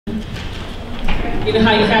You know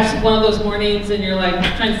how you have one of those mornings and you're like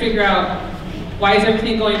trying to figure out why is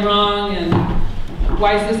everything going wrong and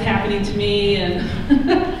why is this happening to me? And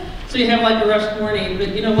so you have like a rushed morning,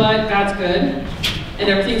 but you know what? God's good and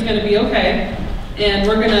everything's going to be okay. And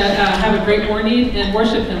we're going to have a great morning and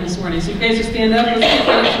worship Him this morning. So you guys just stand up, let's get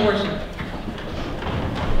ready to worship.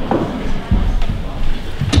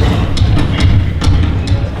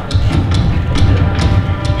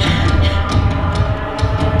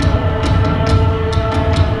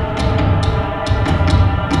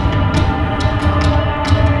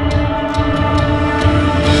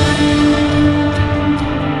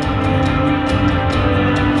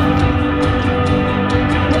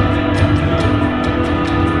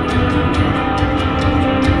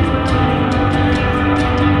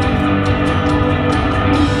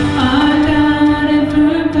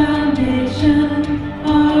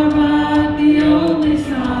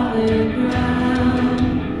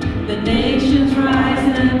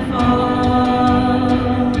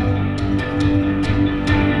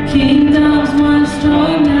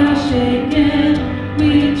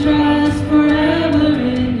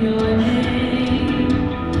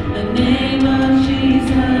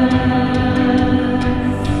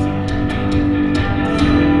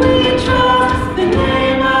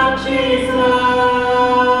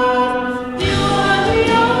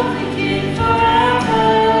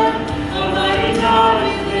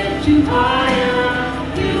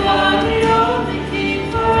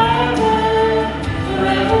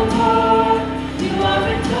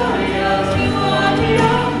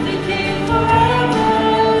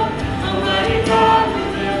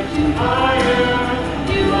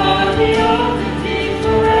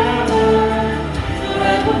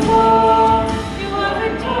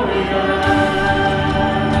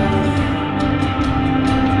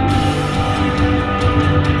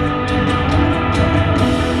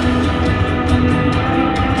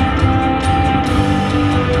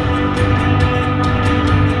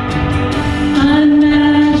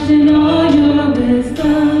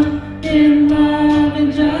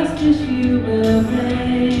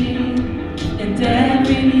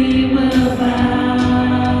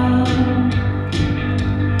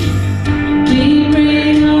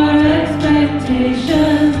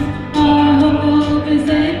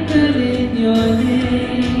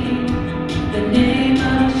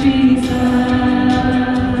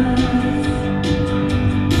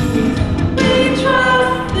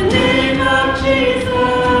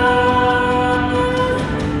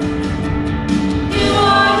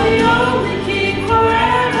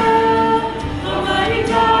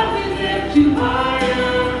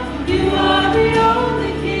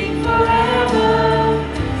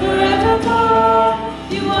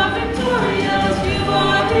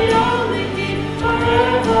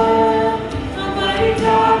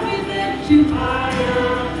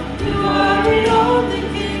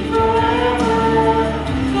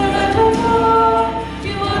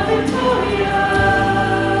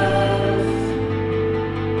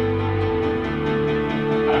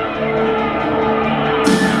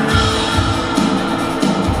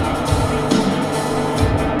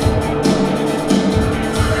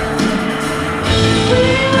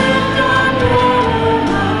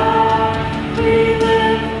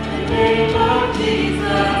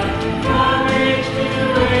 Jesus, from age to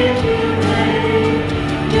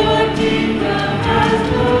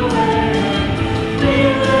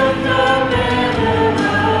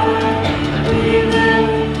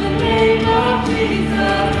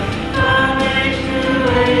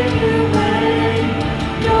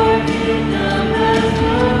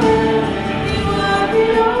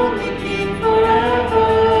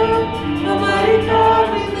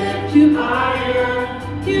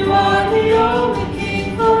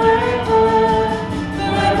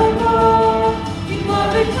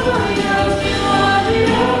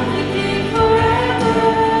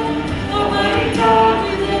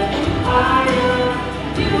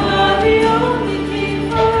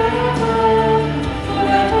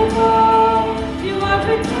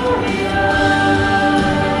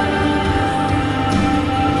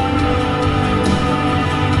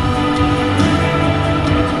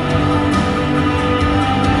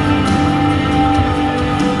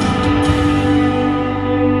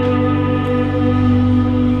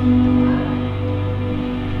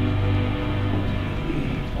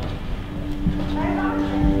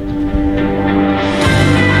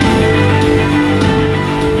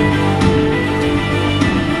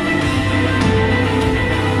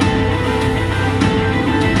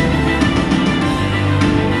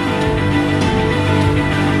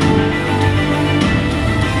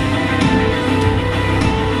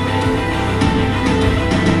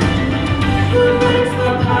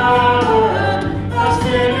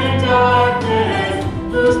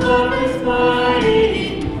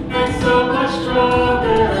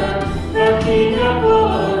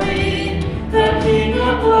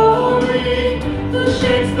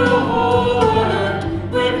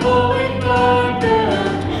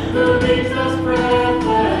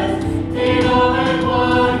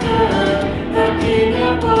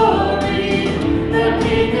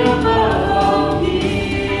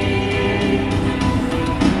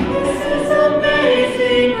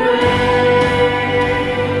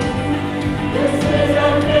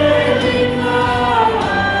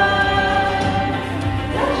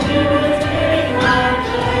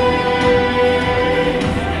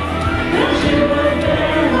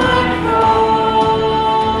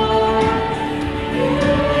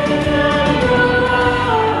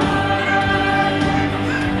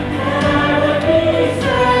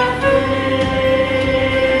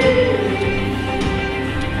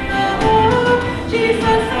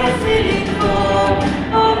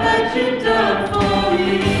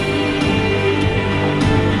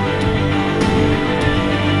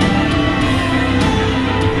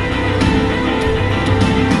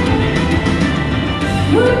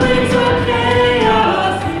Who brings our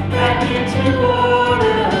chaos back into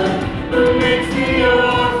order? Who makes the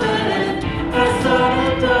orphan a son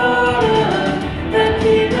and daughter? The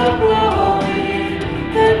King of glory,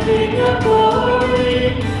 the King of glory,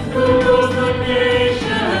 who rules the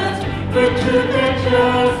nations with truth and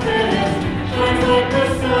justice, shines like the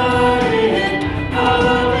sun in all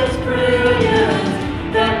of his brilliance.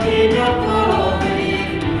 The King of glory,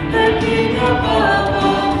 the King of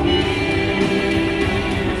all kings.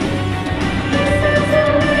 This is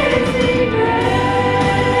amazing grace.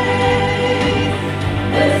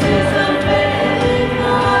 This is unfailing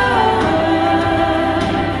love,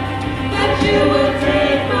 that you would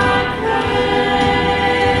take my place,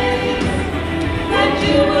 that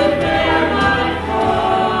you would bear my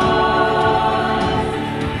cross.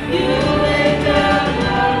 You laid down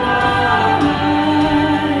your life,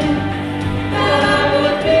 that I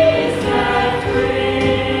would be set free.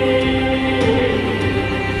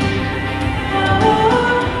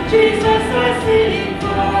 Oh, Jesus, I sing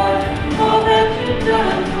for all that you've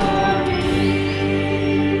done for me.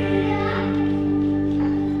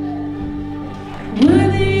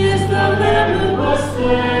 Worthy is the Lamb who was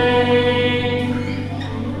slain.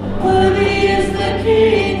 Worthy is the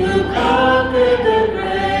King who conquered the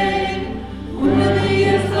grave. Worthy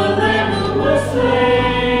is the Lamb who was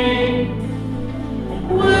slain.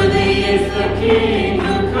 Worthy is the King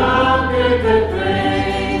who conquered the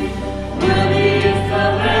grave. Worthy is the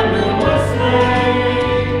Lamb who was slain.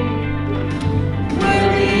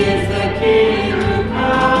 Worthy is the King who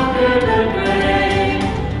conquered the grave.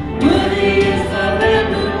 Worthy is the Lamb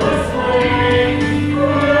who was slain.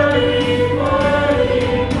 Worthy, worthy,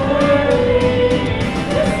 worthy.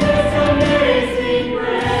 This is amazing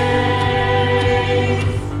grace.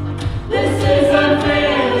 This is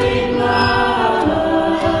unfailing love,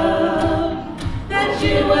 that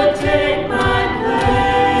you would take my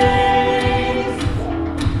place,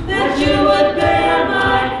 that you would bear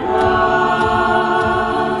my cross.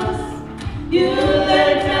 You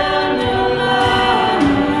laid down your life,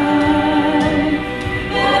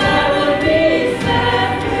 that I would be set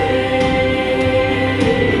free.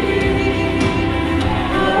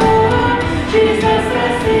 Oh, Jesus, I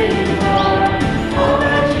sing for all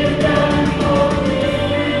that you've done for me.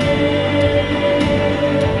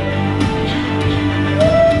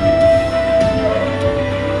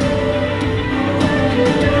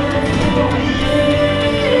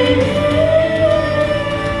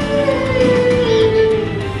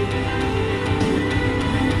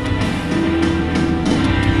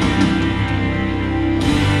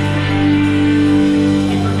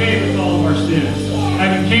 He forgave us all of our sins,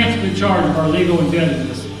 having canceled the charge of our legal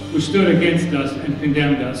indebtedness, which stood against us and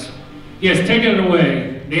condemned us. He has taken it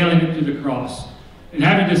away, nailing it to the cross. And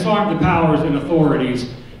having disarmed the powers and authorities,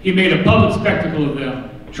 he made a public spectacle of them,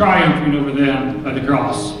 triumphing over them by the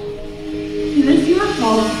cross. To this you are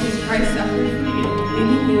called, because Christ suffered for you,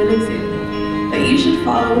 leaving you an example, that you should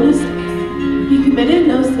follow in his steps. He committed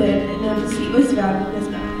no sin, and no deceit was found in his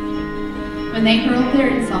mouth. When they hurled their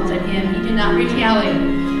insults at him, he did not retaliate.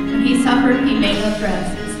 When he suffered, he made no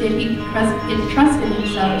threats. Instead, he entrusted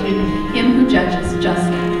himself to him who judges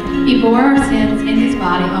justly. He bore our sins in his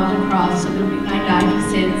body on the cross, so that we might die to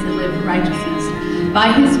sins and live for righteousness.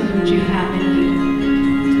 By his wounds you have been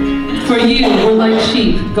healed. For you were like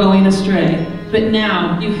sheep going astray, but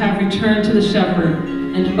now you have returned to the shepherd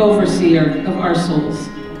and overseer of our souls.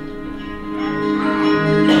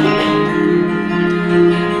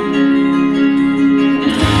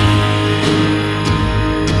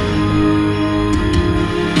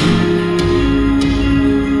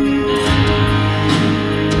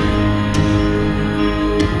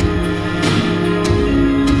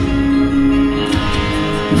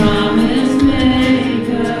 Promise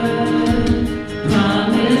maker,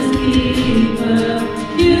 promise keeper,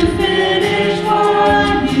 you finish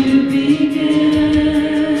what you begin.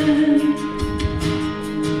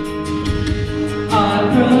 Our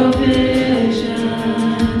provisions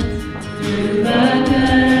through the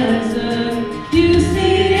desert, you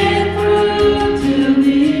see it through till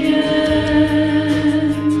the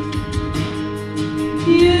end.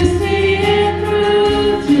 You see it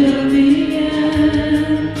through till the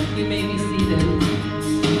end. You made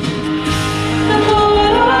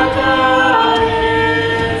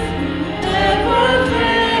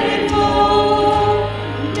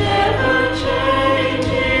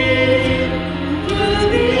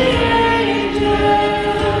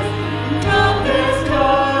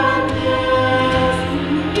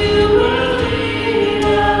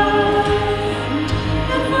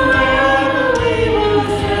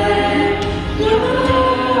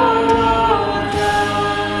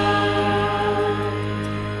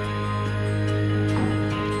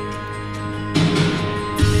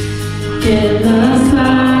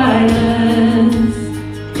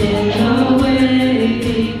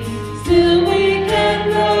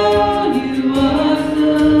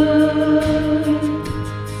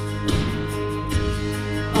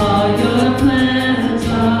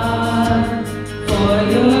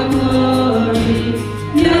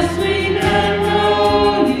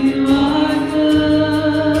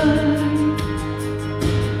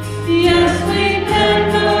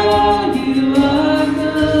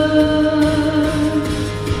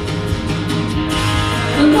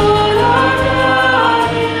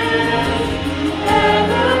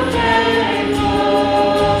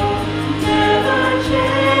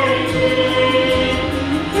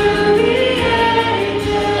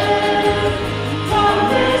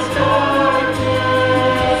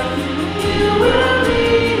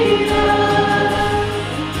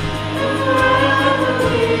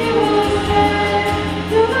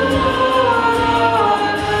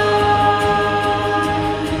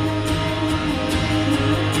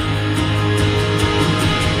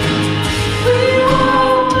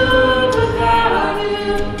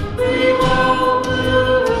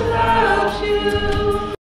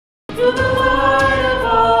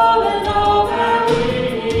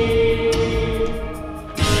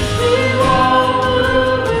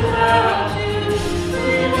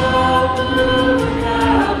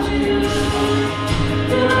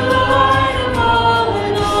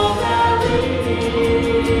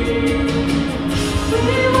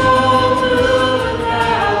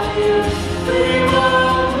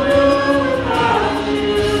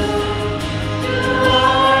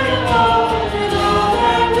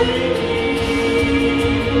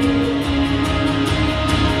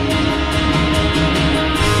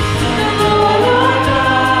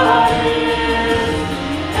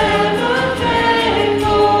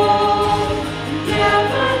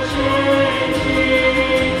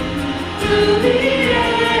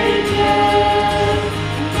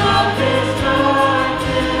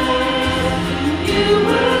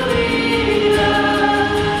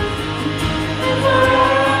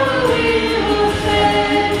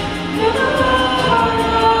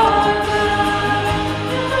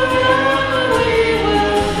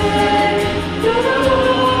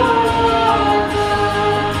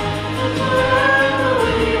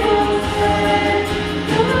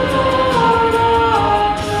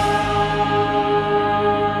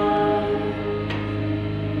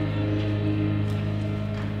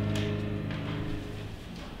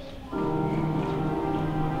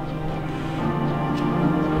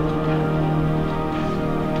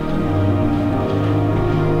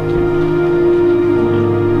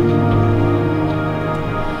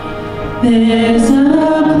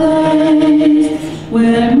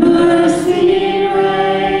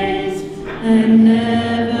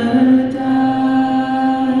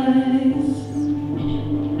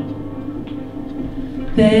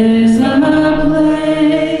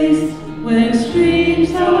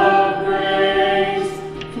streams of grace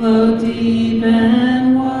flow deep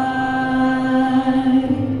and wide,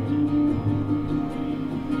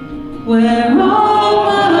 where all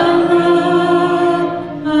my love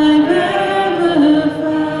I've ever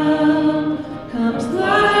found comes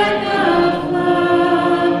like a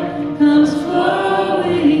flood, comes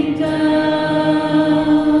flowing down.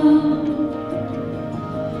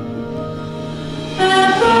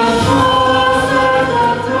 At the cross, at the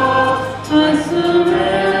top, I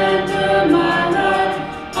surrender my life.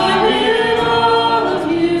 I'm in all of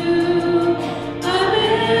you. I'm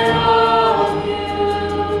in all of you.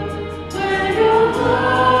 Where your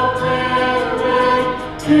love ran red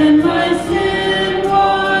and my sin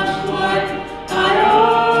washed white, I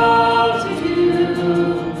owe to you.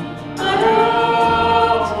 I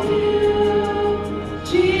owe to you,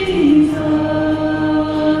 Jesus.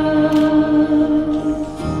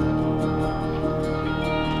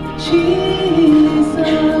 Jesus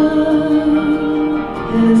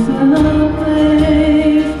is a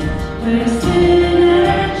place where sin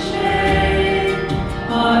and shame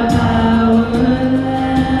are powerless,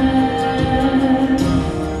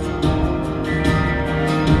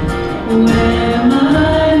 where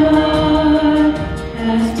my heart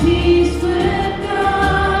has peace with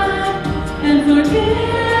God and forgiveness,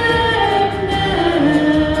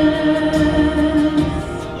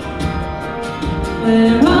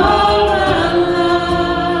 where all the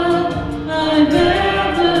love I've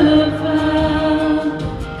ever found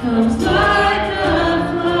comes like a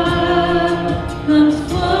flood, comes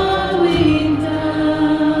flowing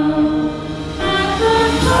down. At the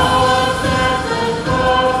cross,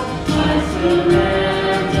 I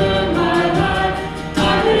surrender my life.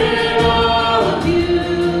 I'm in all of you.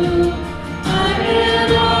 I'm in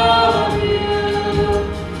all of you.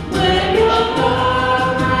 Where your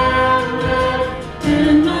love ran red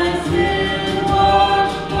and my sin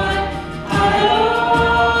washed white, I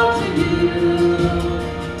owe to you.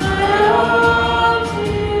 I owe to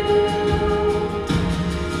you.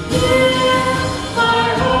 Here my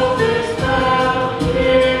hope is found.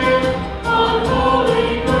 Here on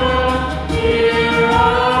holy ground. Here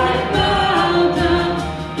I bow down.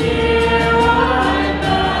 Here I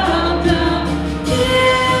bow down.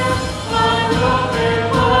 Here my hope and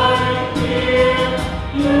life. Here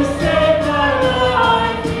you save my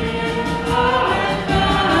life. Here I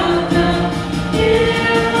bow down.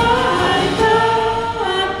 Here I bow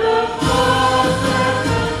at the cross, at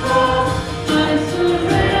the cross. I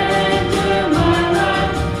surrender my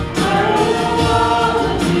life. I owe all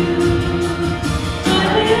of you.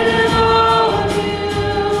 I'm in all of you.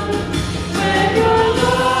 Where your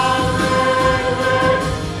love ran red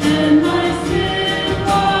and my sin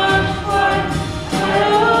washed white, I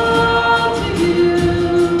owe to you.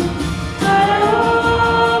 I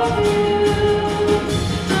owe to you.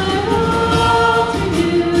 I owe to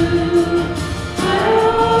you. I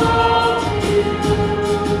owe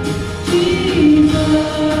to you,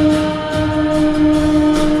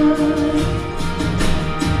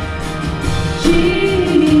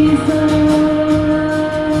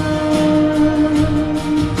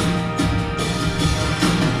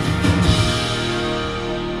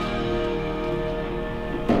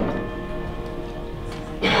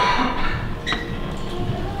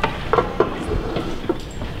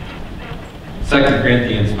 Second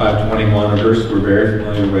Corinthians 5:21, a verse we're very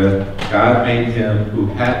familiar with. God made him who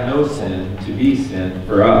had no sin to be sin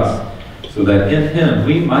for us, so that in him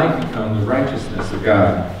we might become the righteousness of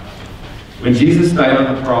God. When Jesus died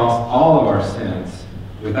on the cross, all of our sins,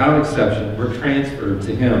 without exception, were transferred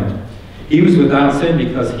to him. He was without sin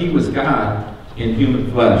because he was God in human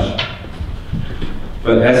flesh.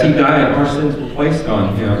 But as he died, our sins were placed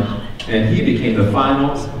on him, and he became the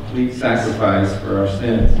final complete sacrifice for our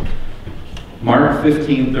sins. Mark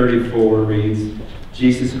 15:34 reads,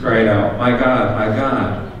 Jesus cried out, my God,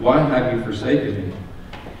 why have you forsaken me?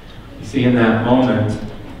 You see, in that moment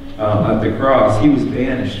at the cross, he was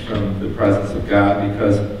banished from the presence of God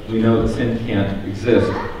because we know that sin can't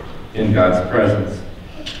exist in God's presence.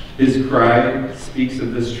 His cry speaks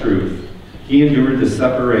of this truth. He endured the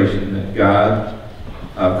separation that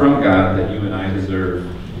from God that you and I deserve.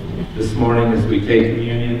 This morning, as we take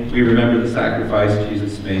communion, we remember the sacrifice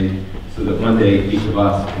Jesus made so that one day each of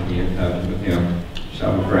us can be in heaven with him.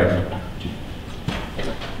 Shall we pray?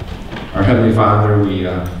 Our Heavenly Father, we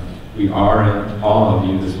are in awe of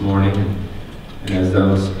you this morning. And as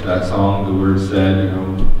that song, the word said,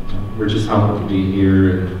 we're just humbled to be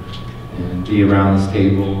here and be around this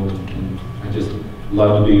table. And I just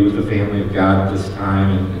love to be with the family of God at this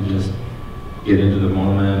time and just get into the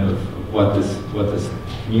moment of what this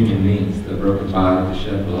communion means, the broken body, the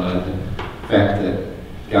shed blood, the fact that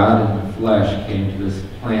God in the flesh came to this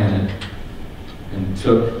planet and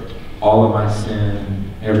took all of my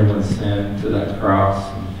sin, everyone's sin, to that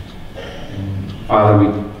cross. And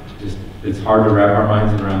Father, it's hard to wrap our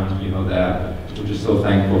minds around, that. But we're just so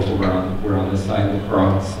thankful for we're on this side of the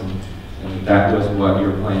cross, and that was what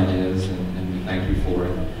your plan is, and we thank you for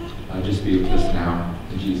it. Just be with us now.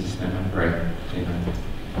 In Jesus' name I pray. Amen.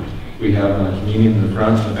 We have communion in the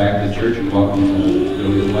front and the back of the church. We welcome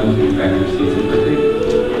Billy and Len to the back of your seats and partake.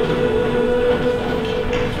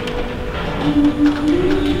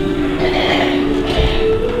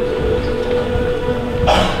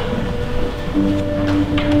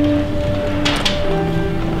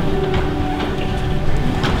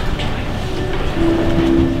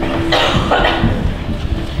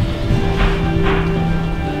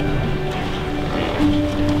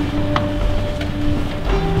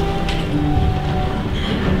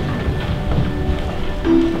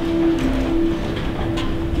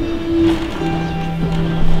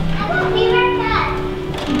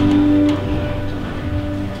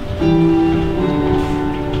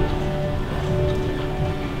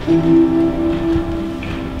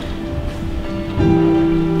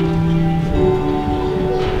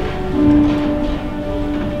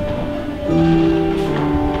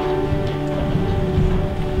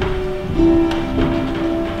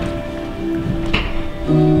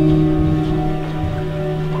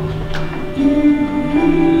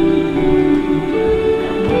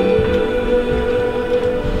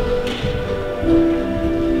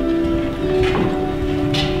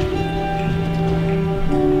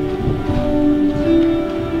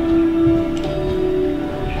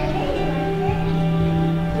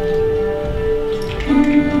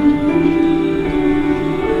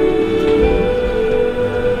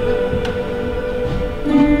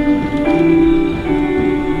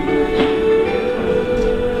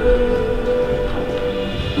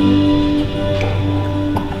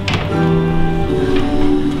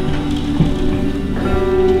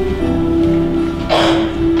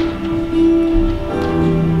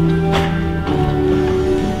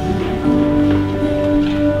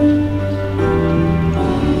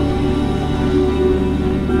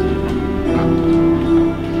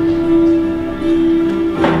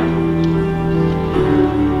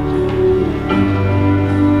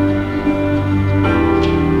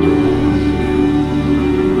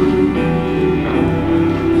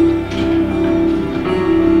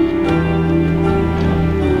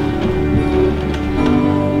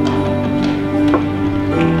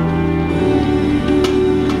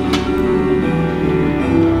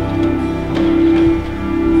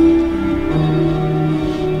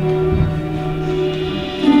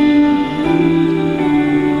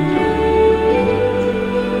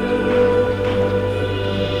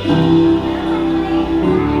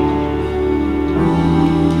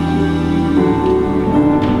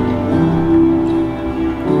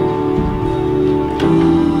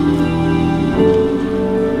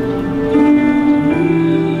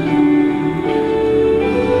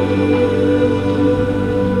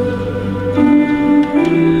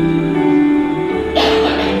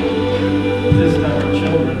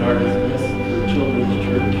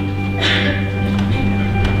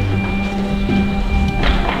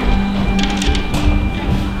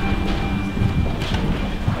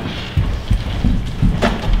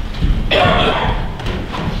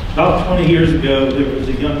 About 20 years ago, there was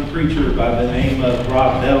a young preacher by the name of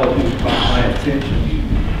Rob Bell who caught my attention.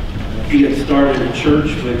 He had started a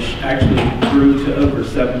church which actually grew to over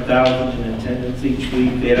 7,000 in attendance each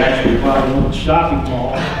week. They had actually bought an old shopping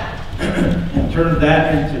mall and turned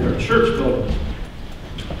that into their church building.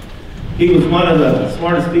 He was one of the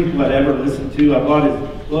smartest people I'd ever listened to. I bought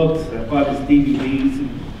his books, I bought his DVDs.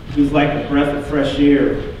 He was like a breath of fresh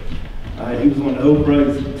air. He was on Oprah, he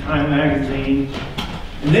was in Time magazine.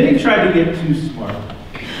 And then he tried to get too smart.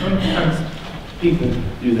 Sometimes people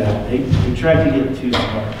do that. They try to get too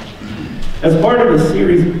smart. As part of a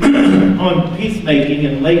series on peacemaking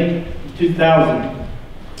in late 2000,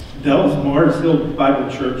 Bell's Mars Hill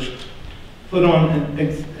Bible Church put on an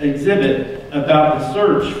exhibit about the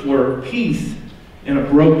search for peace in a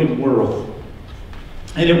broken world.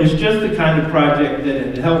 And it was just the kind of project that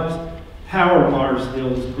had helped power Mars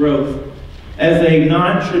Hill's growth as a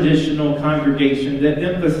non-traditional congregation that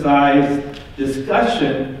emphasized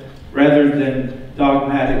discussion rather than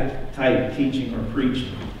dogmatic type teaching or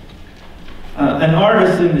preaching. An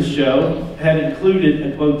artist in the show had included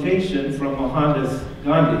a quotation from Mohandas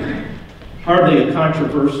Gandhi, hardly a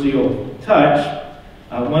controversial touch,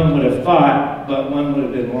 one would have thought, but one would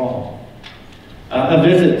have been wrong. A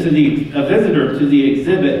visitor to the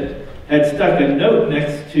exhibit had stuck a note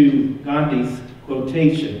next next to Gandhi's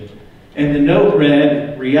quotation. And the note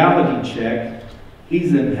read, reality check,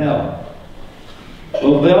 he's in hell.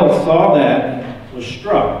 Well, Bell saw that and was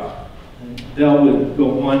struck. And Bell would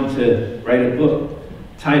go on to write a book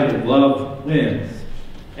titled Love Wins.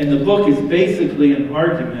 And the book is basically an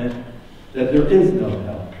argument that there is no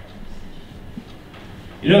hell.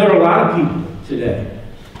 You know, there are a lot of people today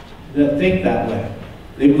that think that way.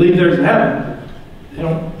 They believe there's heaven, but they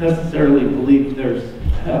don't necessarily believe there's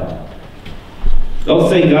hell. They'll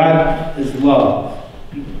say God is love.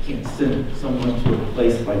 You can't send someone to a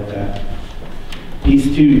place like that.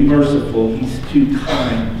 He's too merciful. He's too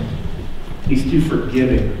kind. He's too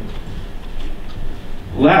forgiving.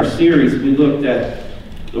 Last series, we looked at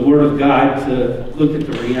the Word of God to look at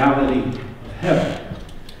the reality of heaven.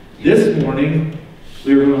 This morning,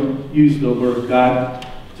 we're going to use the Word of God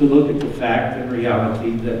to look at the fact and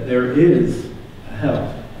reality that there is a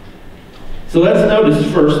hell. So let's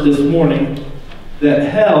notice first this morning that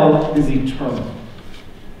hell is eternal.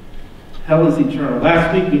 Hell is eternal.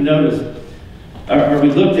 Last week we noticed, or we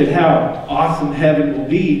looked at how awesome heaven will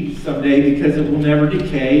be someday because it will never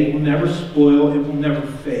decay, it will never spoil, it will never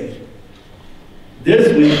fade.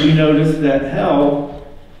 This week we noticed that hell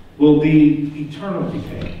will be eternal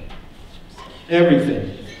decay.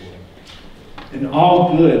 Everything. And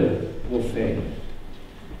all good will fade.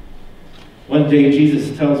 One day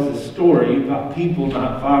Jesus tells this story about people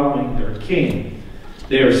not following their king.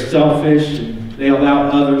 They are selfish and they allow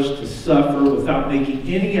others to suffer without making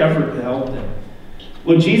any effort to help them.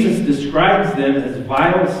 When Jesus describes them as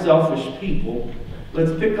vile, selfish people,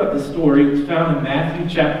 let's pick up the story. It's found in Matthew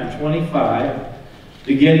chapter 25,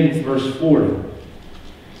 beginning with verse 40.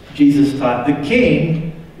 Jesus taught, the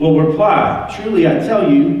king will reply, truly I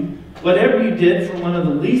tell you, whatever you did for one of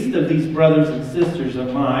the least of these brothers and sisters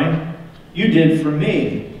of mine, you did for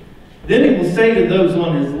me. Then he will say to those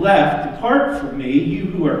on his left, depart from me, you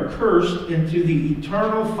who are cursed, into the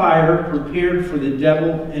eternal fire prepared for the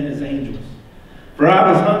devil and his angels. For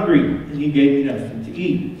I was hungry, and you gave me nothing to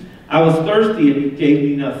eat. I was thirsty, and you gave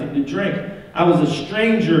me nothing to drink. I was a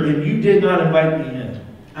stranger, and you did not invite me in.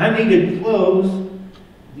 I needed clothes, and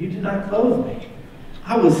you did not clothe me.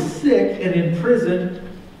 I was sick and in prison,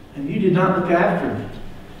 and you did not look after me.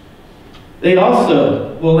 They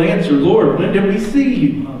also will answer, Lord, when did we see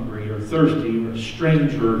you hungry or thirsty or a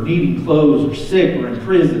stranger or needing clothes or sick or in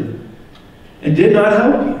prison and did not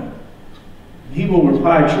help you? And he will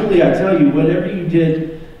reply, truly I tell you, whatever you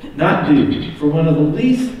did not do for one of the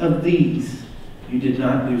least of these, you did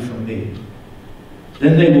not do for me.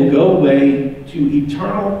 Then they will go away to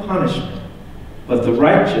eternal punishment, but the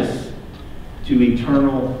righteous to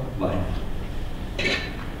eternal life.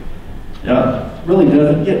 Now, it really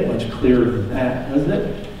doesn't get much clearer than that, does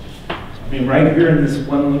it? I mean, right here in this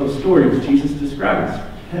one little story, Jesus describes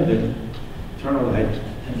heaven, eternal life,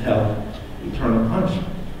 and hell, eternal punishment.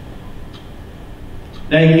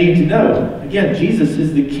 Now you need to know, again, Jesus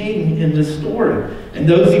is the king in this story. And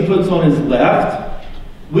those he puts on his left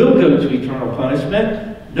will go to eternal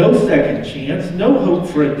punishment. No second chance, no hope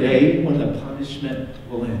for a day when the punishment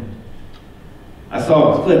will end. I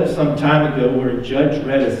saw a clip some time ago where a judge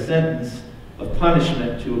read a sentence of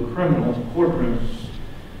punishment to a criminal in a courtroom.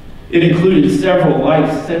 It included several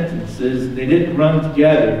life sentences. They didn't run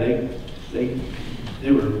together.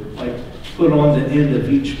 They were like put on the end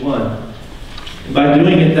of each one. And by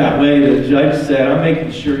doing it that way, the judge said, I'm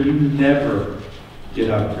making sure you never get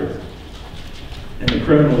out of prison. And the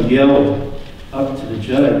criminal yelled up to the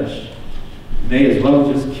judge, you may as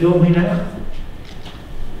well just kill me now.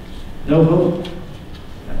 No hope.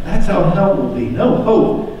 That's how hell will be. No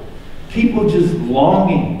hope. People just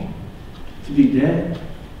longing to be dead.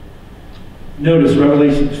 Notice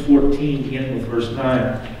Revelation 14, beginning with verse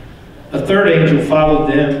 9. A third angel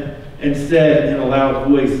followed them and said in a loud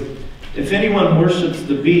voice, if anyone worships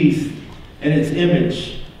the beast and its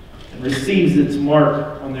image and receives its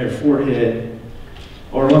mark on their forehead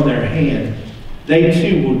or on their hand, they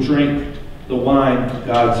too will drink the wine of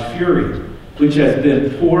God's fury, which has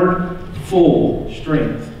been poured full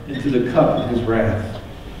strength into the cup of his wrath.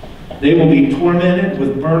 They will be tormented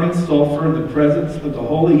with burning sulfur in the presence of the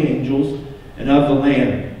holy angels and of the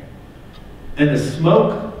Lamb. And the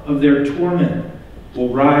smoke of their torment will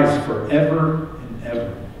rise forever and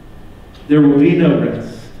ever. There will be no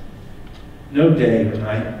rest, no day or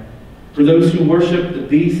night, for those who worship the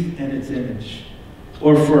beast and its image,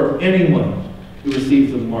 or for anyone who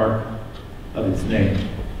receives the mark of its name.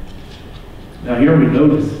 Now here we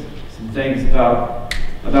notice some things about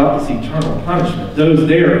this eternal punishment. Those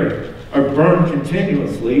there are burned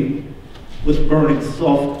continuously with burning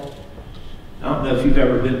sulfur. I don't know if you've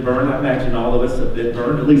ever been burned. I imagine all of us have been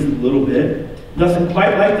burned, at least a little bit. Nothing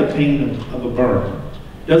quite like the pain of a burn.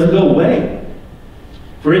 It doesn't go away.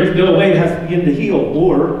 For it to go away, it has to begin to heal,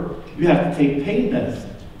 or you have to take pain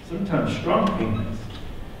medicine, sometimes strong pain medicine,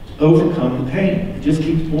 to overcome the pain. It just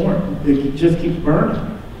keeps burning. It just keeps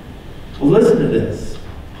burning. Well, listen to this.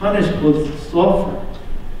 Punished with sulfur.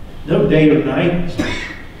 No day or night.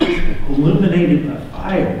 Illuminated by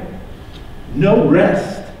fire. No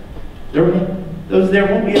rest. Those there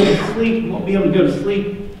won't be able to sleep, won't be able to go to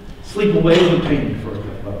sleep, sleep away the pain for a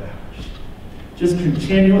couple of hours. Just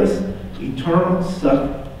continuous, eternal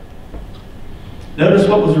suffering. Notice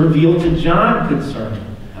what was revealed to John concerning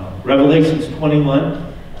Revelations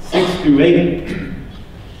 21, 6 through 8.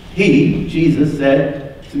 He, Jesus,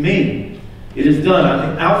 said to me, "It is done.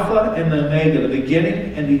 I'm the Alpha and the Omega, the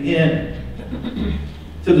beginning and the end.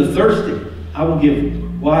 To the thirsty, I will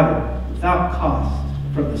give water without cost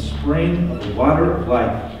from the spring of the water of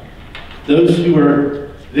life. Those who are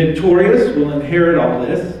victorious will inherit all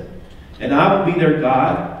this, and I will be their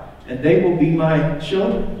God, and they will be my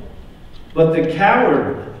children. But the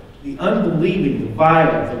coward, the unbelieving, the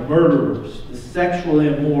vile, the murderers, the sexually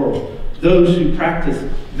immoral, those who practice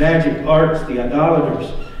magic arts, the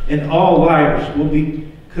idolaters, and all liars will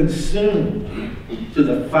be consumed to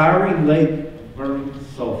the fiery lake of burning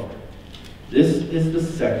sulfur. This is the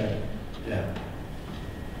second death."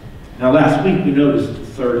 Now last week we noticed the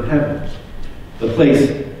third heaven, the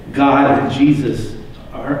place God and Jesus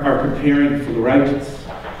are preparing for the righteous,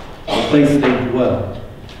 the place they dwell.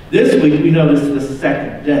 This week we noticed the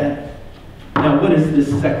second death. Now what is this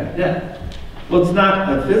second death? Well, it's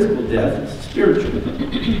not a physical death, it's a spiritual death.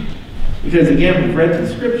 Because again, we've read in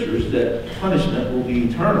scriptures that punishment will be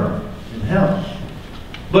eternal in hell.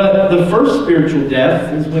 But the first spiritual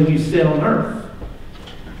death is when you sin on earth.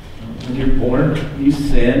 When you're born, you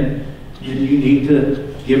sin, and you need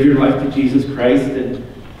to give your life to Jesus Christ, and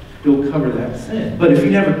He'll cover that sin. But if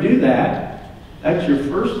you never do that, that's your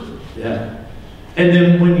first death. And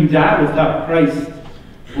then when you die without Christ's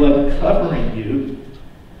blood covering you,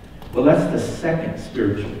 well, that's the second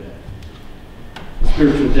spiritual death. The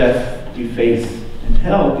spiritual death you face in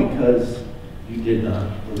hell because you did not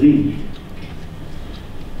believe.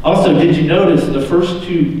 Also, did you notice the first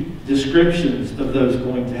two descriptions of those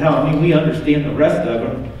going to hell? I mean, we understand the rest of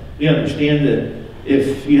them. We understand that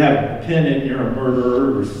if you have a pen and you're a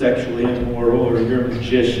murderer or sexually immoral or you're a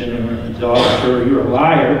magician or an idolater or you're a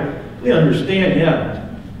liar, we understand, yeah,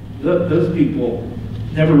 those people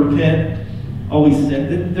never repent, always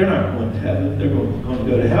sin. They're not going to heaven. They're going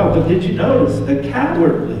to go to hell. But did you notice the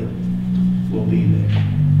cowardly will be there?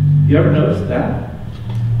 You ever notice that?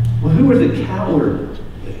 Well, who are the cowardly?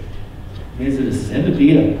 Is it a sin to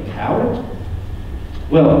be a coward?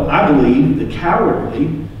 Well, I believe the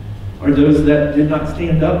cowardly are those that did not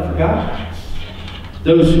stand up for God.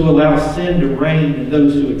 Those who allow sin to reign and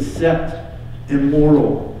those who accept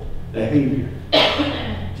immoral behavior.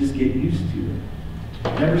 Just get used to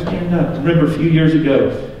it. Never stand up. I remember a few years ago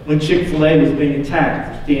when Chick-fil-A was being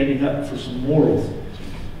attacked for standing up for some morals,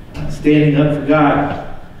 standing up for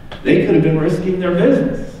God. They could have been risking their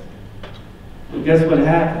business. But guess what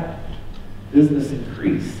happened? Business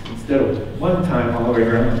increased. Instead of one time all the way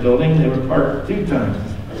around the building, they were parked 2 times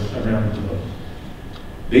around the building.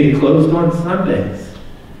 Being closed on Sundays.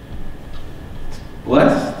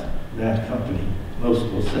 Blessed, that company, most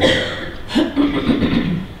will say.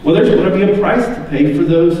 Well, there's going to be a price to pay for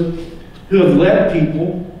those who have led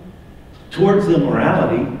people towards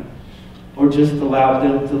immorality or just allowed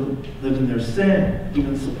them to live in their sin,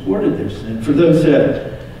 even supported their sin. For those who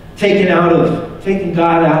have taken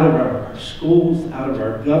God out of our schools, out of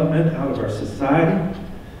our government, out of our society.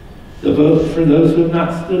 The vote for those who have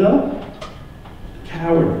not stood up.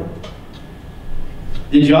 Cowardly.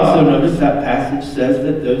 Did you also notice that passage says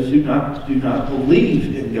that those who do not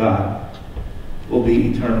believe in God will be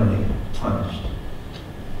eternally punished?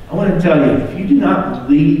 I want to tell you, if you do not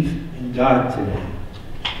believe in God today,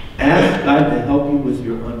 ask God to help you with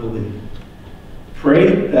your unbelief.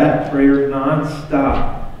 Pray that prayer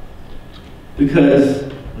non-stop. Because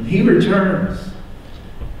when He returns,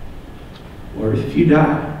 or if you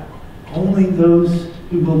die, only those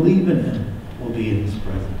who believe in Him will be in His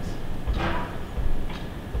presence.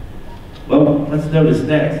 Well, let's notice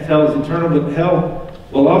next. Hell is eternal, but hell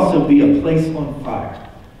will also be a place on fire.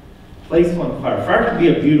 Place on fire. Fire can be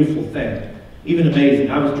a beautiful thing, even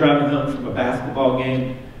amazing. I was driving home from a basketball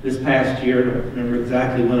game this past year. I don't remember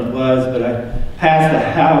exactly when it was, but I passed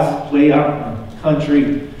a house way out in the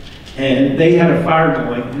country, and they had a fire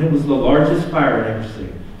going, and it was the largest fire I'd ever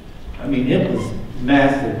seen. I mean, it was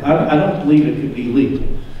massive. I don't believe it could be legal.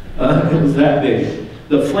 It was that big.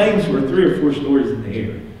 The flames were 3 or 4 stories in the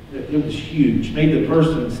air. It was huge. Made the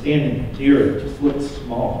person standing near it just look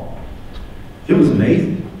small. It was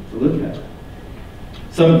amazing to look at.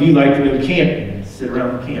 Some of you like to go camping and sit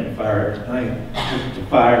around the campfire at night, just the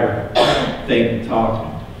fire thing,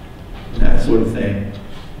 talking, and that sort of thing.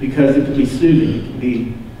 Because it can be soothing, it can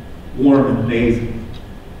be warm and amazing.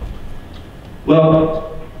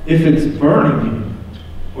 Well, if it's burning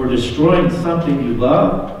you or destroying something you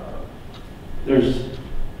love, there's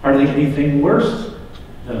hardly anything worse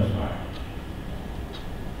than a fire.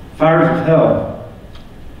 Fires of hell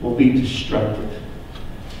will be destructive.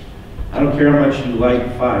 I don't care how much you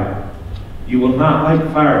like fire. You will not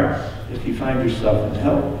like fire if you find yourself in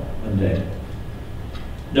hell one day.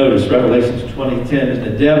 Notice Revelation 20:10, and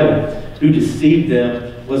the devil who deceived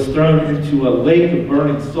them was thrown into a lake of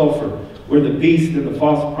burning sulfur, where the beast and the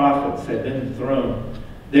false prophets had been thrown.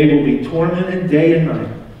 They will be tormented day and night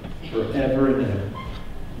forever and ever.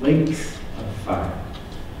 Lakes of fire.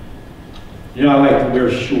 You know, I like to wear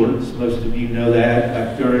shorts. Most of you know that.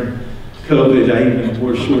 Back during COVID, I even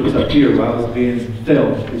wore shorts up here while I was being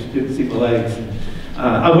filmed because you couldn't see my legs.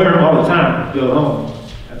 I wear them all the time to go home.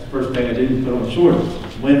 That's the first thing I do is put on shorts.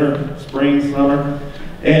 Winter, spring, summer.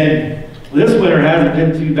 And this winter hasn't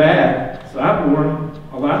been too bad. So I've worn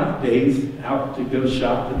a lot of days out to go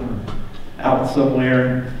shopping or out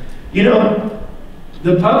somewhere. You know,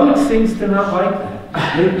 the public seems to not like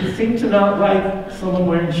that. They seem to not like someone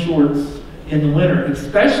wearing shorts in the winter,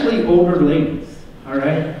 especially older ladies, all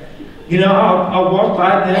right? You know, I'll walk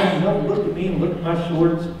by them and they'll look at me and look at my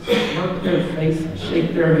shorts, smirk their face and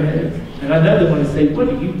shake their heads. And I know they want to say, what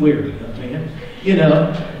are you wearing, young man? You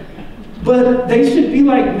know, but they should be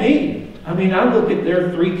like me. I mean, I look at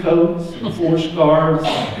their 3 coats and 4 scarves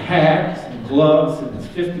and hats and gloves and it's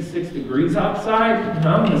 56 degrees outside and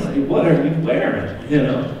I'm going to say, what are you wearing? You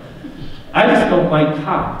know, I just don't like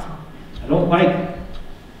hot.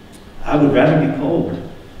 I would rather be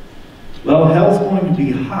cold. Well, hell's going to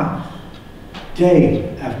be hot.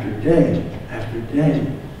 Day after day after day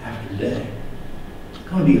after day. It's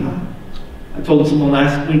going to be hot. I told someone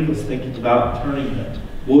last week I was thinking about turning the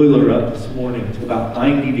boiler up this morning to about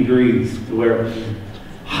 90 degrees to where it was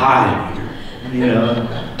hot in here. You know,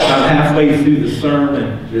 about halfway through the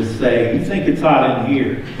sermon, just say, you think it's hot in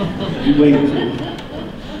here. You wait until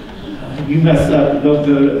you mess up and don't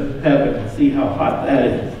go to heaven and see how hot that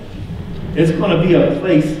is. It's going to be a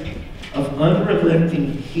place of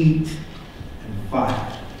unrelenting heat and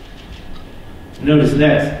fire. Notice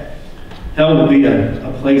next, hell will be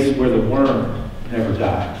a place where the worm never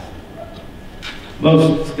dies.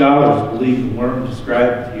 Most scholars believe the worm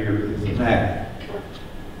described here is a maggot.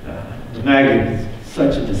 The maggot is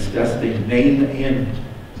such a disgusting name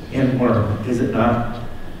and worm, is it not?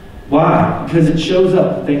 Why? Because it shows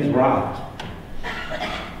up when things rot.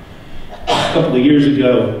 A couple of years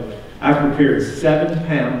ago, I prepared 7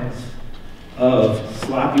 pounds of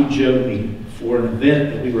sloppy Joe meat for an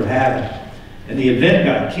event that we were having. And the event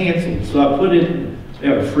got canceled, so I put it we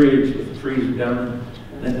have a fridge with a freezer down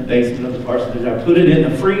in the basement of the parsonage. I put it in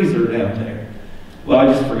the freezer down there. Well,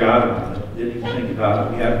 I just forgot about it. Didn't even think about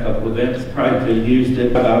it. We had a couple of events, probably could have used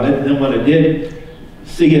it about it. And then when I did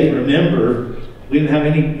see it, remember, we didn't have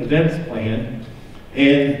any events planned.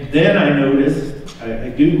 And then I noticed,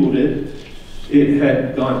 I Googled it, it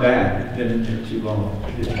had gone bad. It had been in there too long.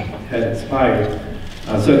 It had expired.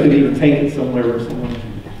 So I couldn't even take it somewhere where someone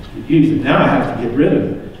could use it. Now I have to get rid of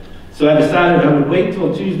it. So I decided I would wait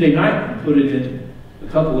till Tuesday night and put it in a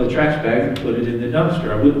couple of trash bags and put it in the dumpster.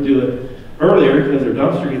 I wouldn't do it earlier because our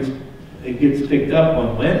dumpster gets picked up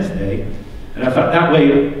on Wednesday. And I thought that way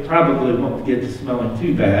it probably won't get to smelling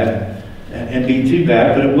too bad and be too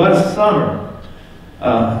bad. But it was summer.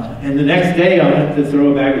 And the next day I went to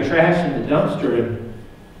throw a bag of trash in the dumpster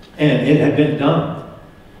and it had been dumped.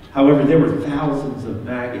 However, there were thousands of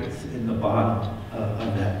maggots in the bottom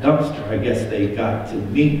of that dumpster. I guess they got to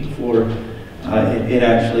meat before it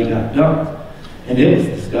actually got dumped. And it was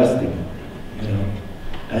disgusting, you know.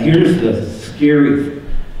 Now here's the scary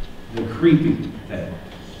thing, the creepy thing.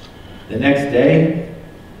 The next day,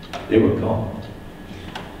 they were gone.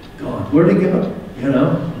 Gone. Where'd they go? You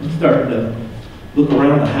know, I'm starting to look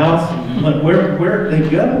around the house and went, where'd they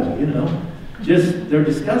go? You know, just, they're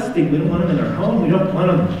disgusting. We don't want them in our home. We don't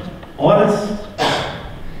want them on us.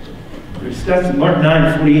 They're disgusting. Mark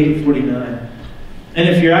 9, 48, 49. And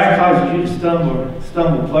if your eye causes you to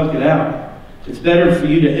stumble, pluck it out. It's better for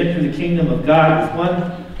you to enter the kingdom of God with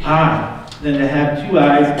one eye than to have 2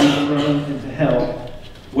 eyes be thrown into hell,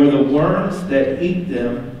 where the worms that eat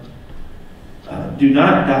them do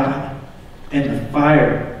not die, and the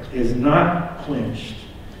fire is not quenched.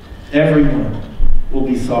 Everyone will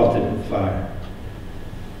be salted with fire.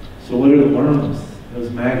 So what are the worms, those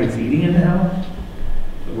maggots eating in hell?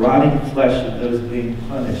 The rotting flesh of those being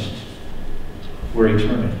punished for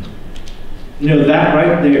eternity. You know, that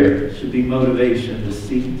right there should be motivation to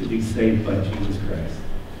seek to be saved by Jesus Christ.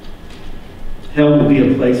 Hell will be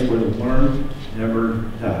a place where the worm never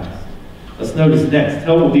dies. Let's notice next,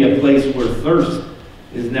 hell will be a place where thirst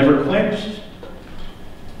is never quenched.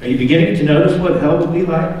 Are you beginning to notice what hell will be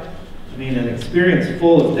like? I mean, an experience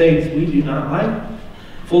full of things we do not like,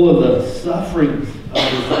 full of the sufferings of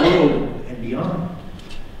this world and beyond.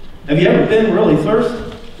 Have you ever been really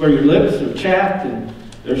thirsty, where your lips are chapped and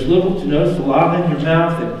there's little to no saliva in your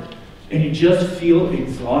mouth and you just feel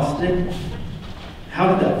exhausted?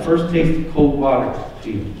 How did that first taste of cold water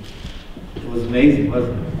feel? It was amazing,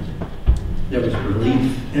 wasn't it? There was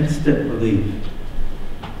relief, instant relief.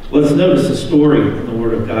 Let's notice a story in the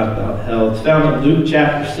Word of God about hell. It's found in Luke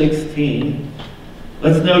chapter 16.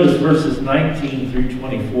 Let's notice verses 19 through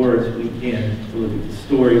 24 as we begin to look at the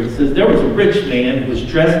story. It says, there was a rich man who was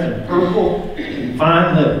dressed in purple and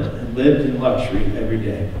fine linen and lived in luxury every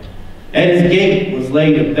day. At his gate was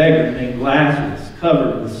laid a beggar named Lazarus,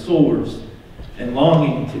 covered with sores and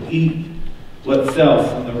longing to eat what fell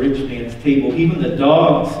from the rich man's table. Even the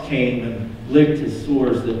dogs came and licked his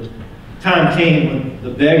sores. The time came when the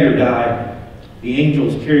beggar died. The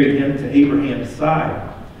angels carried him to Abraham's side.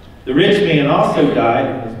 The rich man also died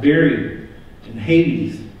and was buried in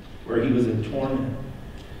Hades, where he was in torment.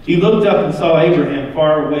 He looked up and saw Abraham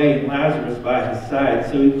far away and Lazarus by his side.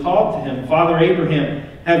 So he called to him, Father Abraham,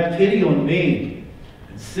 have pity on me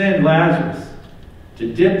and send Lazarus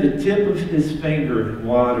to dip the tip of his finger in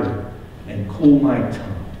water and cool my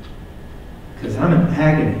tongue, because I'm in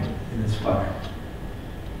agony in this fire.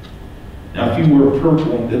 Now, if you were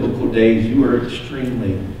purple in biblical days, you were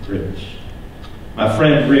extremely rich. My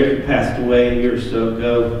friend Rick, who passed away a year or so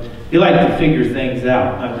ago, he liked to figure things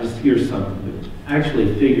out, not just hear something, but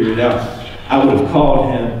actually figure it out. I would have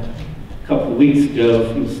called him a couple of weeks ago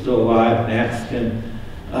if he was still alive and asked him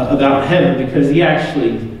about heaven, because he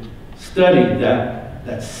actually studied that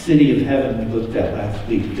city of heaven we looked at last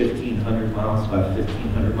week, 1,500 miles by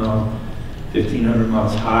 1,500 miles, 1,500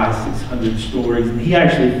 miles high, 600 stories. And he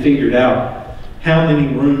actually figured out how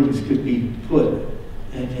many rooms could be put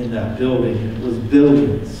in that building. It was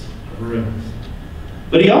billions of rooms.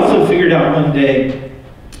 But he also figured out one day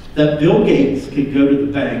that Bill Gates could go to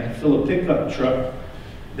the bank, fill a pickup truck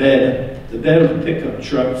the bed of a pickup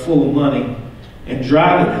truck full of money, and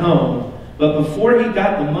drive it home. But before he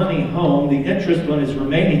got the money home, the interest on his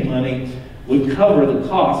remaining money would cover the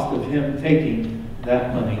cost of him taking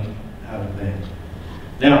that money out of the bank.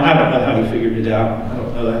 Now, I don't know how he figured it out. I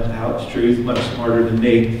don't know how it's true. He's much smarter than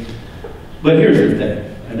me. But here's the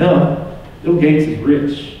thing. I know Bill Gates is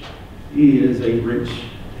rich. He is a rich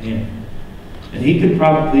man. And he could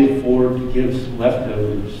probably afford to give some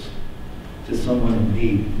leftovers to someone in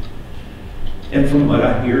need. And from what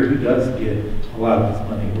I hear, he does give a lot of his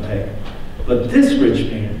money away. But this rich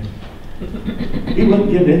man, he wouldn't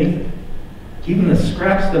give anything. Even the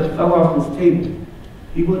scraps that fell off his table,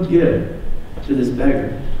 he wouldn't give to this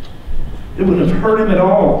beggar. It wouldn't have hurt him at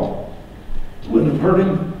all. It wouldn't have hurt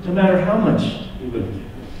him no matter how much he would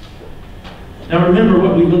give. Now remember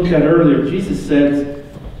what we looked at earlier. Jesus said,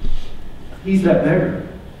 he's that beggar.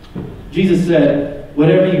 Jesus said,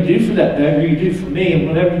 whatever you do for that beggar, you do for me. And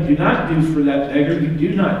whatever you do not do for that beggar, you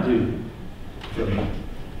do not do for me.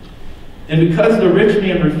 And because the rich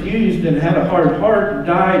man refused and had a hard heart and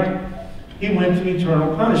died, he went to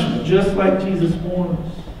eternal punishment, just like Jesus warned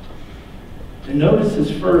us. And notice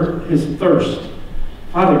his thirst.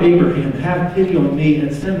 Father Abraham, have pity on me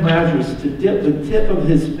and send Lazarus to dip the tip of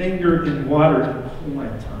his finger in water and cool my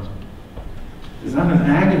tongue, because I'm in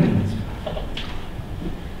agony in this fire.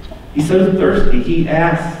 He's so thirsty, he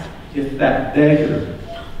asked if that beggar,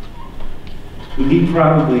 who he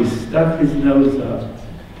probably stuck his nose up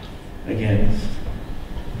against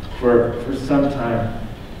for some time,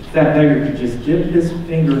 if that beggar could just dip his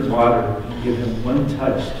finger in water and give him one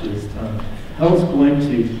touch to his tongue. Hell's going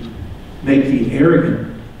to make the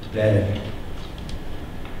arrogant beg.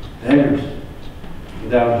 Beggars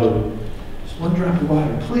without hope. Just one drop of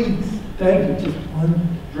water, please. Thank you, just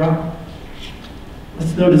one drop.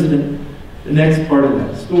 Let's notice the next part of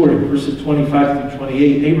that story, verses 25 through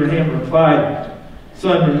 28. Abraham replied,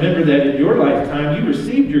 Son, remember that in your lifetime you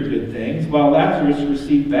received your good things, while Lazarus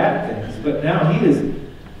received bad things. But now he is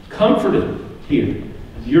comforted here,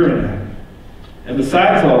 and you're in agony. And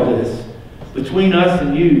besides all this, between us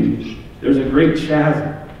and you, there's a great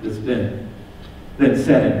chasm that's been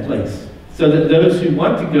set in place, so that those who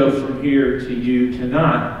want to go from here to you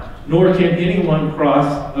cannot, nor can anyone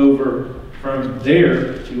cross over from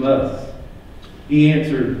there to us. He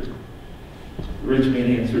answered, the rich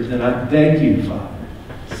man answered, then I beg you, Father,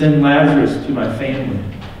 send Lazarus to my family,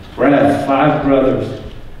 for I have 5 brothers.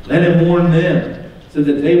 Let him warn them, so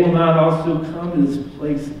that they will not also come to this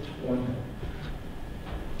place of torment.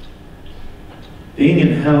 Being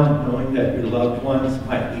in hell, knowing that your loved ones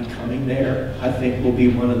might be coming there, I think will be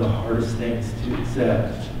one of the hardest things to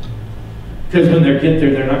accept. Because when they get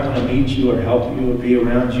there, they're not going to meet you or help you or be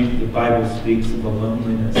around you. The Bible speaks of the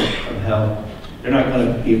loneliness of hell. They're not going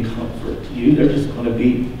to be a comfort to you. They're just going to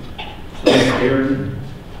be there in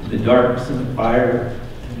the darkness and the fire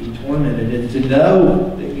and be tormented. And to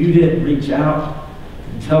know that you didn't reach out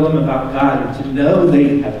and tell them about God, and to know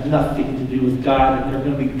they have nothing to do with God and they're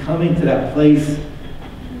going to be coming to that place,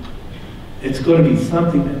 it's going to be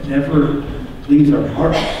something that never leaves our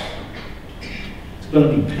hearts. It's going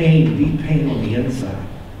to be pain, deep pain on the inside.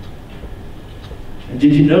 And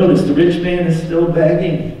did you notice the rich man is still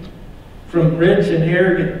begging? From rich and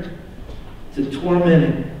arrogant to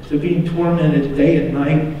tormented, to being tormented day and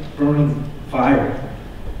night, burning fire.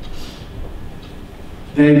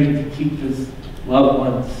 Begging to keep his loved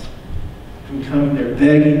ones from coming there,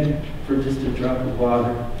 begging for just a drop of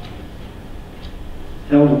water.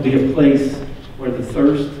 Hell will be a place where the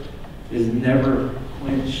thirst is never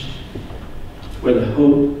quenched, where the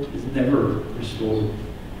hope is never restored.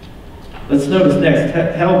 Let's notice next,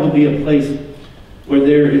 hell will be a place where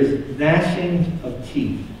there is gnashing of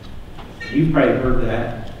teeth. You've probably heard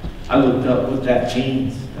that. I looked up what that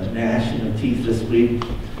means, a gnashing of teeth this week.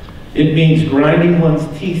 It means grinding one's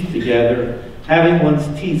teeth together, having one's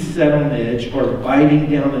teeth set on edge, or biting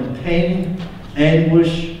down in pain,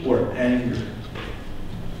 anguish, or anger.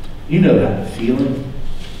 You know that feeling.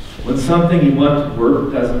 When something you want to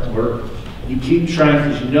work doesn't work, you keep trying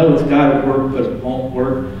because you know it's got to work, but it won't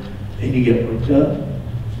work, and you get worked up.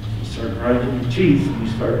 You start grinding your teeth, and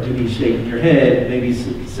you start maybe shaking your head, maybe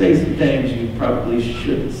say some things you probably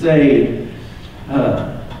shouldn't say.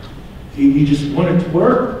 You just want it to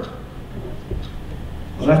work.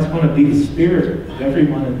 Well, that's going to be the spirit of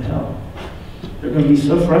everyone in hell. They're going to be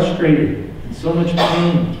so frustrated and so much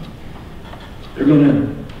pain. They're going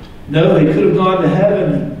to know they could have gone to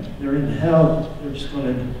heaven, and they're in hell. They're just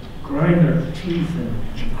going to grind their teeth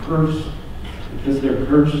and curse because they're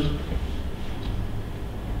cursed.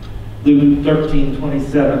 Luke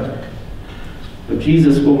 13:27. But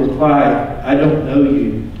Jesus will reply, I don't know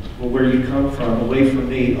you or where you come from. Away from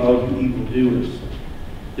me, all you evildoers.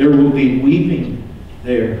 There will be weeping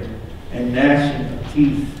there and gnashing of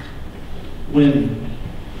teeth when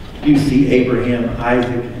you see Abraham,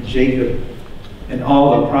 Isaac, and Jacob and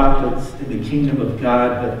all the prophets in the kingdom of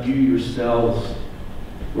God, but you yourselves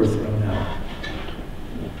were thrown out.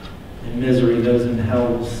 In misery, those in hell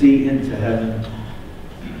will see into heaven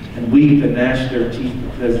and weep and gnash their teeth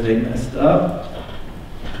because they messed up.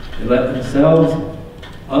 They let themselves,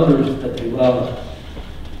 others that they love,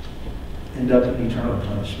 end up in eternal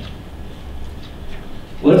punishment.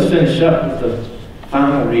 Let's finish up with the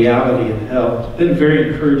final reality of hell. It's been a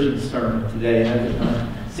very encouraging sermon today.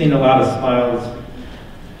 I've seen a lot of smiles.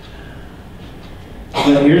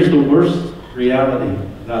 But here's the worst reality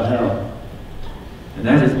about hell. And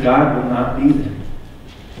that is God will not be there.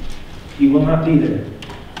 He will not be there.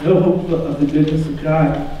 No hope of the goodness of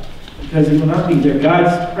God, because He will not be there.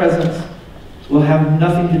 God's presence will have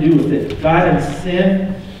nothing to do with it. God and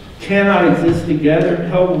sin cannot exist together.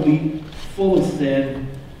 Hell will be full of sin,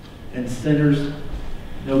 and sinners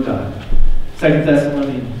know God. 2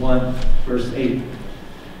 Thessalonians 1, verse 8.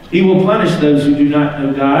 He will punish those who do not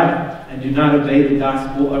know God and do not obey the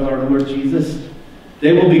gospel of our Lord Jesus.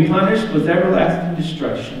 They will be punished with everlasting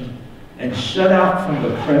destruction and shut out from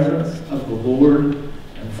the presence of the Lord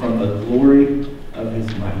and from the glory of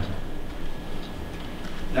His might.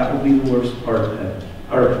 That will be the worst part of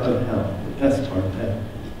hell, the best part of hell.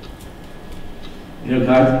 You know,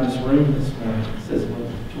 God's in this room this morning. It says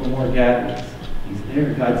when two or more gatherings, He's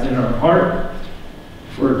there. God's in our heart.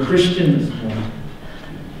 For a Christian this morning,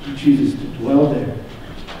 He chooses to dwell there.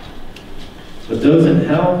 But those in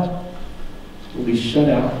hell will be shut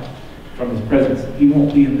out from His presence. He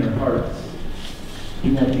won't be in their hearts.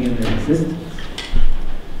 He won't be in their existence.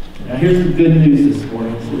 Now here's the good news this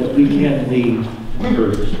morning so that we can leave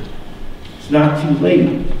encouraged. It's not too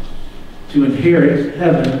late to inherit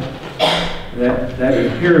heaven, that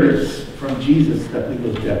inheritance from Jesus that we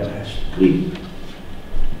looked at last week.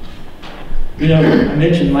 You know, I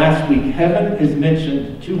mentioned last week, heaven is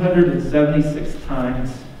mentioned 276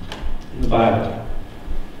 times in the Bible.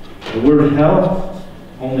 The word hell,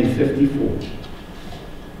 only 54.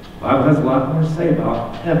 The Bible has a lot more to say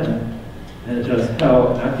about heaven than it does hell,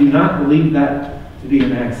 and I do not believe that to be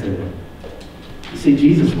an accident. You see,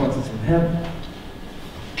 Jesus wants us in heaven.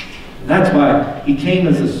 And that's why he came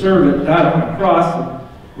as a servant, died on a cross, and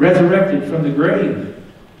resurrected from the grave.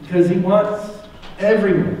 Because he wants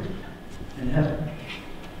everyone in heaven.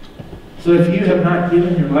 So if you have not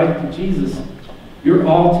given your life to Jesus, you're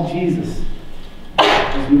all to Jesus.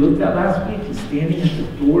 As we looked at last week, he's standing at the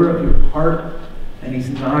door of your heart and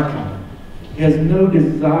he's knocking. He has no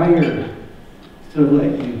desire to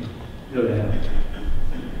let you go to heaven.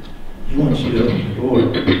 He wants you to open the door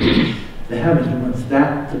to heaven. He wants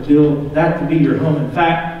that to be your home. In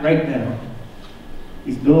fact, right now,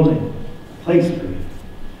 he's building a place for you.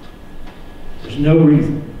 There's no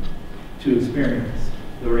reason to experience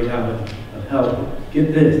the reality of hell. But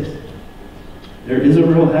get this. There is a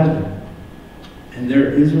real heaven. And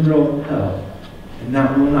there is a real hell. And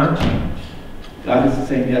that will not change. God is the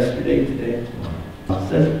same yesterday, today, and tomorrow. God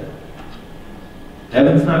says it.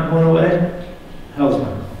 Heaven's not going away. Hell's not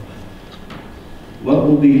going away. What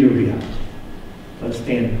will be your reality? Let's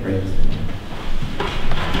stand and pray.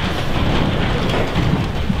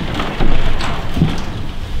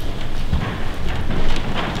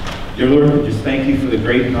 Dear Lord, we just thank you for the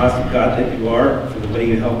great and awesome God that you are, for the way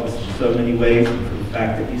you help us in so many ways, and for the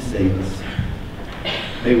fact that you save us.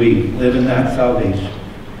 May we live in that salvation.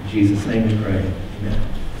 In Jesus' name we pray. Amen.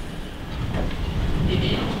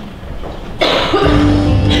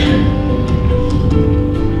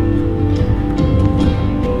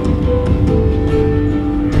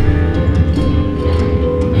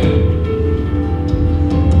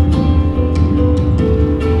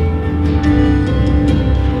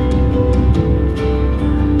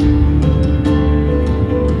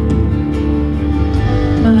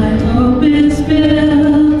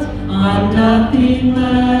 Nothing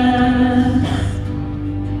less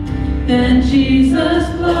than Jesus'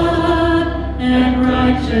 blood and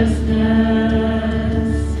righteousness.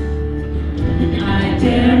 I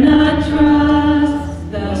dare not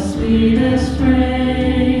trust the sweetest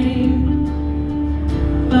frame,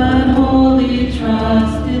 but wholly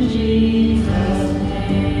trust in Jesus'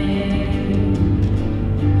 name.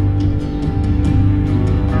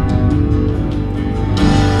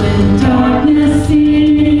 When darkness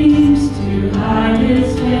seems hide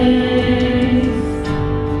his face,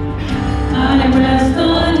 I rest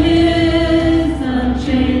on his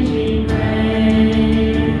unchanging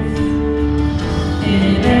grace.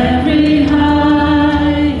 In every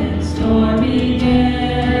high and stormy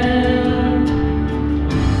gale,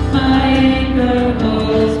 my anchor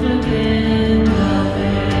holds within the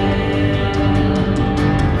veil.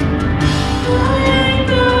 My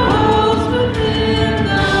anchor holds within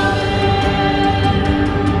the veil.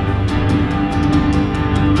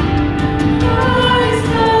 Christ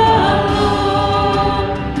alone,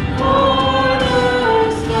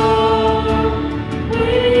 cornerstone,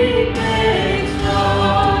 weak made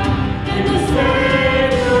strong in the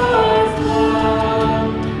Savior's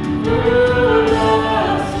love. Through the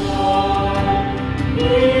storm,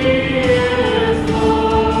 He is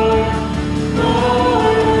Lord,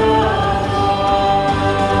 Lord of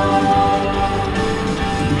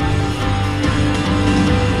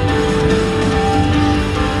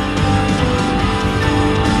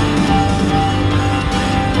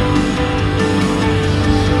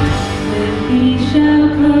When he shall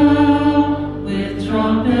come with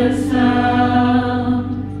trumpet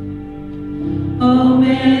sound, oh,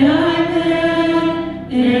 may I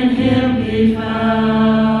then in him be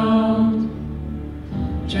found,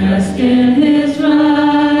 dressed in his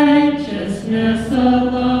righteousness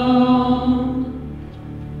alone.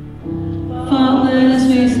 Faultless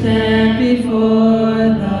we stand before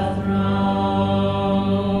the throne.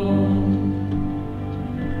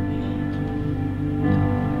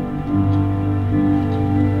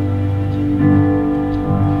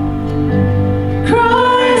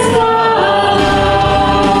 Christ alone,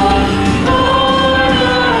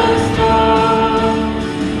 cornerstone,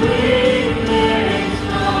 weak made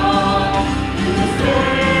strong in the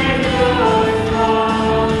Savior's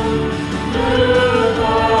love. Through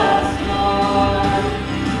the storm,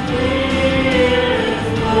 He is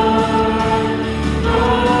Lord,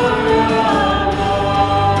 Lord of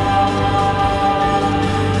all.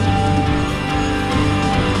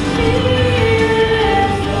 He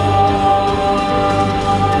is Lord,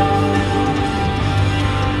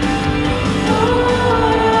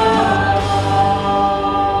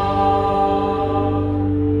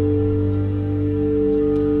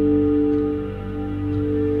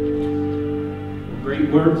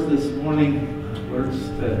 Great words this morning, words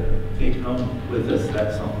to take home with us,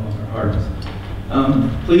 that song on our hearts.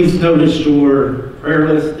 Please notice your prayer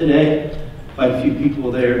list today. Quite a few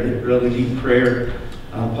people there that really need prayer.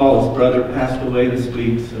 Paul's brother passed away this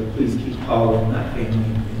week, so please keep Paul and that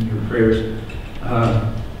family in your prayers.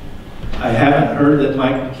 I haven't heard that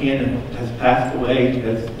Mike Buchanan has passed away.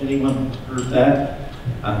 Has anyone heard that?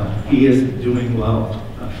 He is doing well,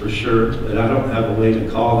 for sure, but I don't have a way to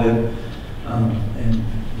call him. And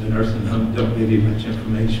the nursing home don't give you much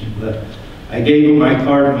information, but I gave him my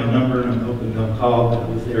card and my number, and I'm hoping they'll call. I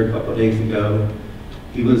was there a couple of days ago.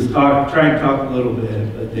 He was trying to talk a little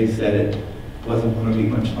bit, but they said it wasn't going to be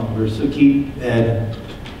much longer. So keep Ed,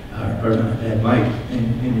 or not Ed, Mike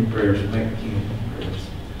in your prayers, Mike Buchanan in your prayers.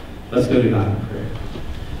 Let's go to God in prayer.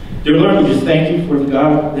 Dear Lord, we just thank you for the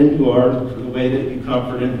God that you are, for the way that you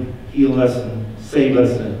comfort and heal us and save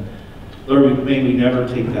us. And Lord, may we never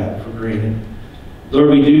take that for granted. Lord,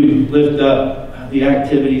 we do lift up the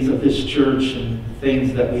activities of this church and the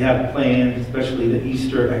things that we have planned, especially the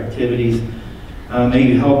Easter activities. May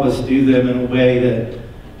you help us do them in a way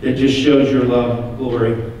that just shows your love,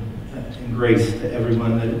 glory, and grace to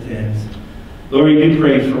everyone that attends. Lord, we do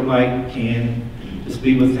pray for Mike Buchanan. Just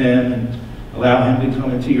be with him and allow him to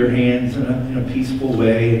come into your hands in a peaceful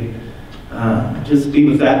way. Just be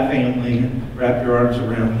with that family and wrap your arms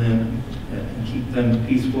around them and keep them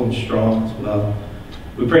peaceful and strong as well.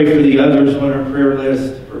 We pray for the others on our prayer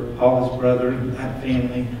list, for Paul's brother and that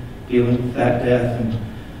family dealing with that death, and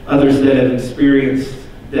others that have experienced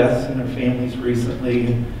deaths in their families recently,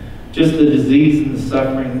 and just the disease and the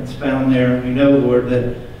suffering that's found there. We know, Lord,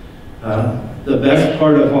 that the best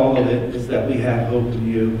part of all of it is that we have hope in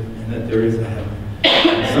you and that there is a heaven.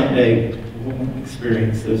 And someday we won't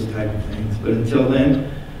experience those type of things. But until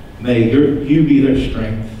then, may you be their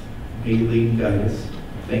strength. May you lead and guide us.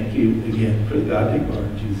 Thank you again for the God that you are.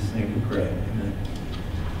 In Jesus' name we pray.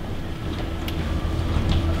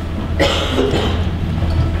 Amen.